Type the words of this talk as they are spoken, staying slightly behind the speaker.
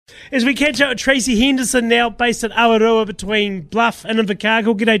As we catch up with Tracey Henderson now, based at Awaroa between Bluff and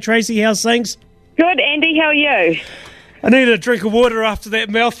Invercargill. G'day, Tracey. How's things? Good, Andy. How are you? I need a drink of water after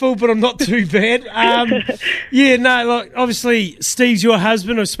that mouthful, but I'm not too bad. Look, obviously, Steve's your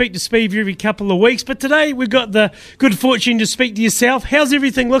husband. I speak to Steve every couple of weeks, but today we've got the good fortune to speak to yourself. How's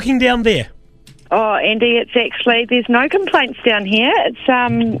everything looking down there? Oh, Andy, it's actually, there's no complaints down here.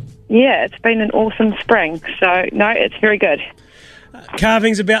 It's been an awesome spring. So, no, it's very good.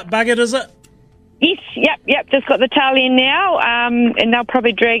 Carving's about buggered, is it? Yes, yep. Just got the tail end now, and they'll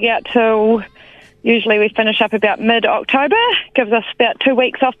probably drag out till... Usually we finish up about mid-October. Gives us about 2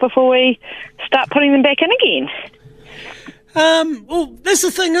 weeks off before we start putting them back in again. Well, that's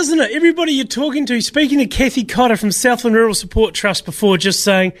the thing, isn't it? Everybody you're talking to, speaking to Kathy Cotter from Southland Rural Support Trust before, just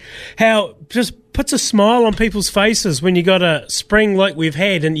saying how just puts a smile on people's faces when you got a spring like we've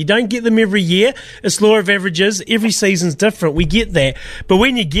had, and you don't get them every year. It's law of averages. Every season's different. We get that. But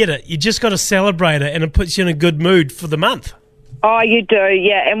when you get it, you just got to celebrate it, and it puts you in a good mood for the month. Oh, you do,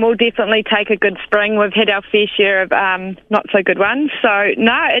 yeah, and we'll definitely take a good spring. We've had our fair share of not-so-good ones, so,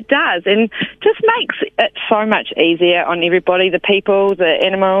 no, it does, and just makes it so much easier on everybody, the people, the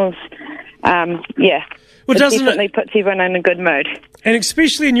animals, Well, it definitely puts everyone in a good mood. And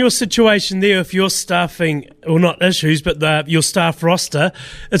especially in your situation there, if you're staffing, well, not issues, but your staff roster,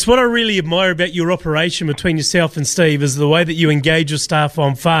 it's what I really admire about your operation between yourself and Steve is the way that you engage your staff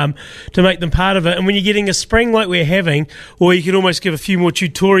on farm to make them part of it. And when you're getting a spring like we're having, or you could almost give a few more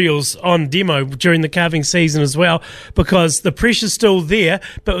tutorials on demo during the calving season as well, because the pressure's still there,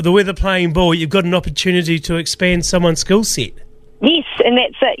 but with the weather playing ball, you've got an opportunity to expand someone's skill set. Yes, and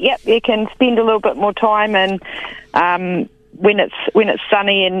that's it. Yep, you can spend a little bit more time, and when it's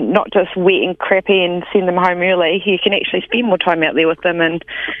sunny and not just wet and crappy and send them home early, you can actually spend more time out there with them and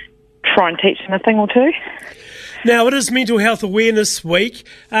try and teach them a thing or two. Now, it is Mental Health Awareness Week.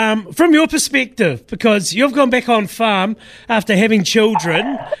 From your perspective, because you've gone back on farm after having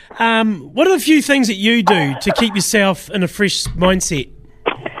children, what are a few things that you do to keep yourself in a fresh mindset?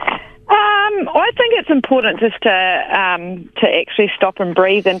 I think it's important just to actually stop and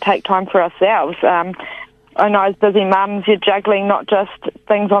breathe and take time for ourselves. I know as busy mums, you're juggling not just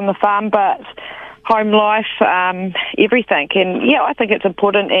things on the farm, but home life, everything. And, yeah, I think it's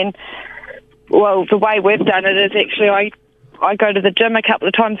important. And, well, the way we've done it is actually I go to the gym a couple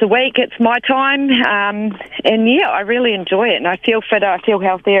of times a week. It's my time. And, yeah, I really enjoy it. And I feel fitter, I feel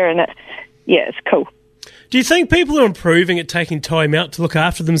healthier, and it's cool. Do you think people are improving at taking time out to look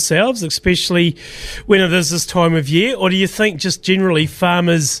after themselves, especially when it is this time of year? Or do you think just generally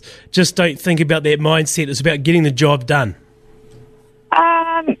farmers just don't think about that mindset? It's about getting the job done?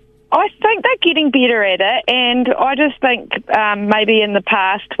 I think they're getting better at it, and I just think maybe in the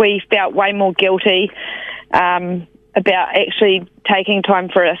past we felt way more guilty about actually taking time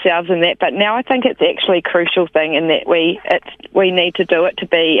for ourselves and that, but now I think it's actually a crucial thing in that we need to do it to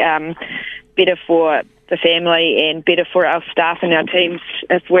be better for the family and better for our staff and our teams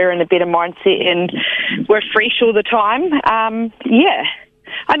if we're in a better mindset and we're fresh all the time.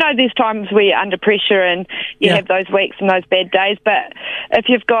 I know there's times we're under pressure and you have those weeks and those bad days, but if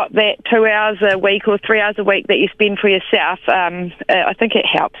you've got that 2 hours a week or 3 hours a week that you spend for yourself, I think it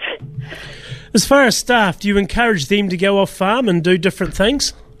helps. As far as staff, do you encourage them to go off farm and do different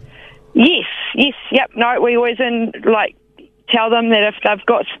things? Yes, yep. No, we always tell them that if they've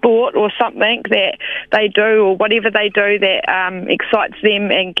got sport or something that they do or whatever they do that excites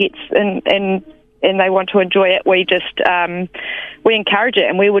them and gets and they want to enjoy it, we just we encourage it,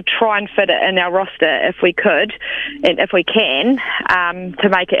 and we would try and fit it in our roster if we could and if we can to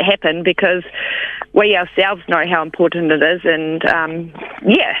make it happen, because we ourselves know how important it is. And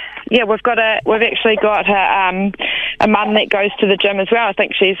we've actually got a mum that goes to the gym as well. I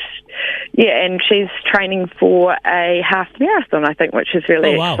think she's training for a half marathon, I think, which is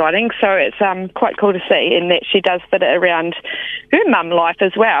really exciting. So it's quite cool to see, and that she does fit it around her mum life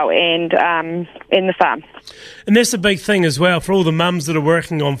as well, and in the farm. And that's a big thing as well for all the mums that are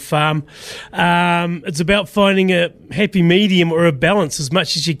working on farm. It's about finding a happy medium or a balance as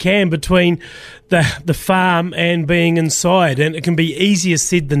much as you can between the farm and being inside, and it can be easier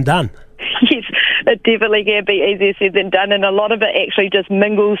said than done. Yes, it definitely can be easier said than done, and a lot of it actually just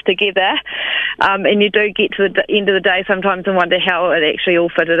mingles together, and you do get to the end of the day sometimes and wonder how it actually all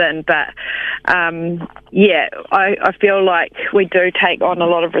fitted in. But I feel like we do take on a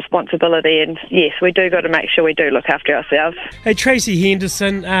lot of responsibility, and yes, we do got to make sure we do look after ourselves. Hey, Tracey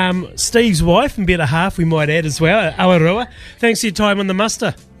Henderson, Steve's wife and better half, we might add as well, at Awaroa. Thanks for your time on the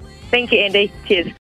muster. Thank you, Andy. Cheers.